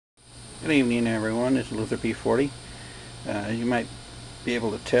Good evening, everyone. This is Luther P40. You might be able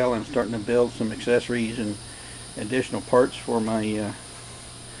to tell I'm starting to build some accessories and additional parts for my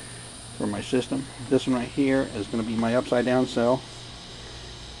system. This one right here is going to be my upside down cell.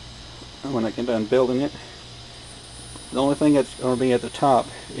 And when I get done building it, the only thing that's going to be at the top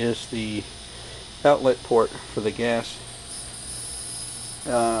is the outlet port for the gas.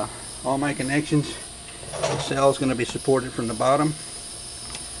 All my connections, the cell is going to be supported from the bottom.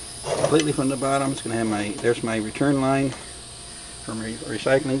 Completely from the bottom. It's going to have there's my return line for my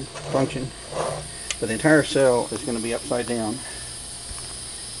recycling function, but the entire cell is going to be upside down,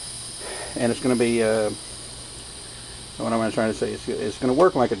 and it's going to be what am I trying to say? It's going to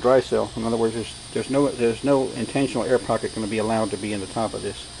work like a dry cell. In other words, there's no intentional air pocket going to be allowed to be in the top of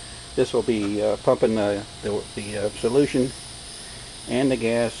this. This will be pumping the solution and the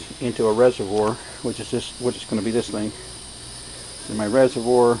gas into a reservoir, which is going to be this thing. So my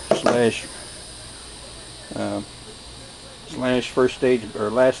reservoir slash first stage or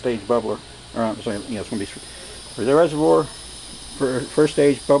last stage bubbler, or I'm sorry, yeah, it's going to be for the reservoir for first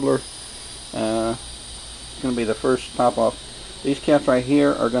stage bubbler. It's going to be the first top off. These caps right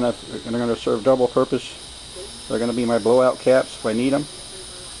here are going to serve double purpose. They're going to be my blowout caps if I need them.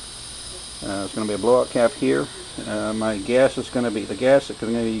 It's going to be a blowout cap here. My gas is going to be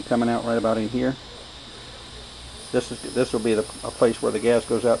coming out right about in here. This will be a place where the gas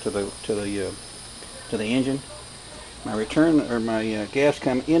goes out to the engine. My return or my gas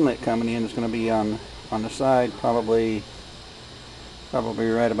inlet coming in is going to be on the side, probably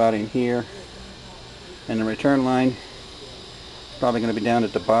right about in here, and the return line is probably going to be down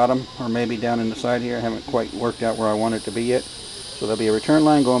at the bottom or maybe down in the side here. I haven't quite worked out where I want it to be yet. So there'll be a return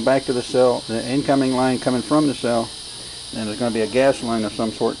line going back to the cell, the incoming line coming from the cell, and there's going to be a gas line of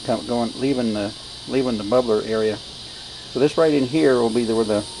some sort leaving the bubbler area. So this right in here will be where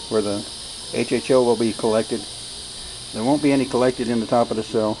the HHO will be collected. There won't be any collected in the top of the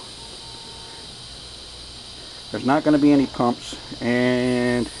cell. There's not going to be any pumps,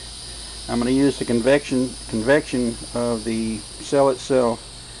 and I'm going to use the convection of the cell itself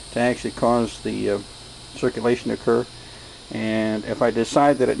to actually cause the circulation to occur. And if I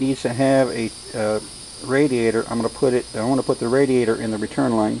decide that it needs to have a radiator, I want to put the radiator in the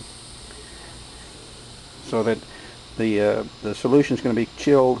return line, so that the solution is going to be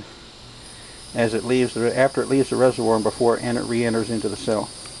chilled as it leaves after it leaves the reservoir and before it re-enters into the cell.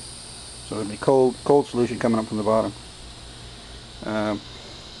 So it'll be cold solution coming up from the bottom.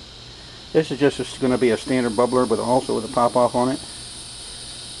 This is just going to be a standard bubbler, but also with a pop-off on it.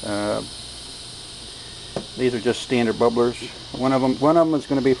 These are just standard bubblers. One of them is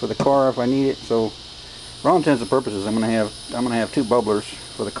going to be for the car if I need it. So, for all intents and purposes, I'm going to have two bubblers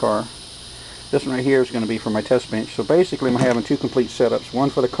for the car. This one right here is going to be for my test bench. So basically, I'm having two complete setups: one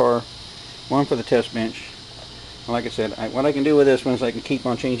for the car, one for the test bench. And like I said, what I can do with this one is I can keep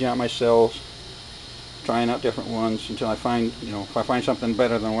on changing out my cells, trying out different ones until I find, if I find something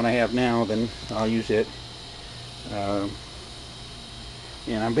better than what I have now, then I'll use it. And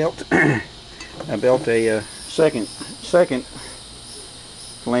I built a second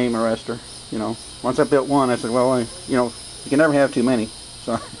flame arrestor. Once I built one, I said, well, you can never have too many.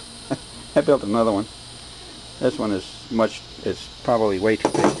 So I built another one. This one it's probably way too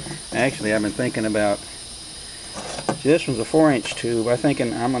big. Actually, I've been thinking about, this one's a 4-inch tube. I'm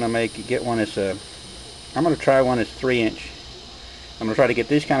thinking I'm going to I'm going to try one that's 3-inch. I'm going to try to get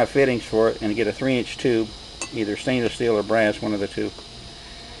these kind of fittings for it and get a 3-inch tube, either stainless steel or brass, one of the two.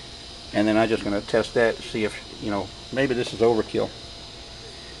 And then I'm just going to test that to see if, maybe this is overkill.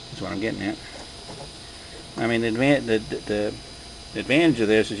 That's what I'm getting at. I mean, the advantage of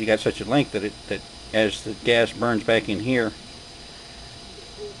this is you got such a length that as the gas burns back in here,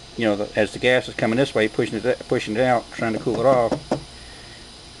 as the gas is coming this way, pushing it out, trying to cool it off,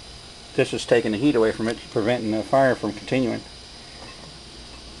 this is taking the heat away from it, preventing the fire from continuing.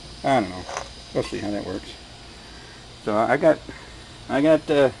 I don't know. We'll see how that works. So I got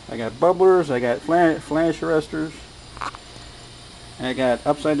bubblers, I got flash arrestors, I got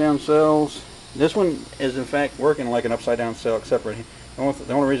upside down cells. This one is in fact working like an upside down cell, except for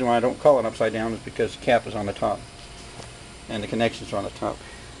the only reason why I don't call it upside down is because the cap is on the top and the connections are on the top.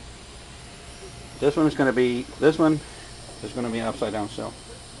 This one is going to be an upside down cell.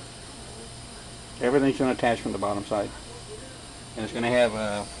 Everything's going to attach from the bottom side, and it's going to have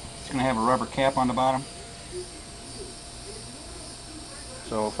a rubber cap on the bottom.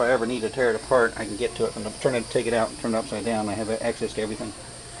 So if I ever need to tear it apart, I can get to it and take it out and turn it upside down. I have access to everything.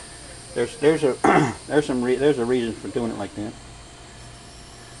 There's a reason for doing it like that.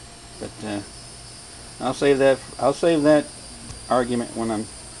 But I'll save that argument when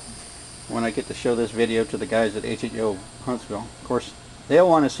when I get to show this video to the guys at HHO Huntsville. Of course, they'll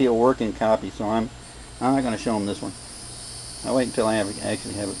want to see a working copy, so I'm not going to show them this one. I'll wait until I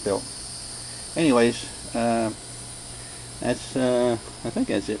actually have it built. Anyways, that's I think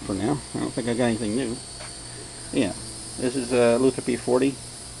that's it for now. I don't think I got anything new. Yeah, this is Luther P40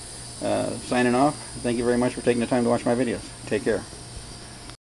 signing off. Thank you very much for taking the time to watch my videos. Take care.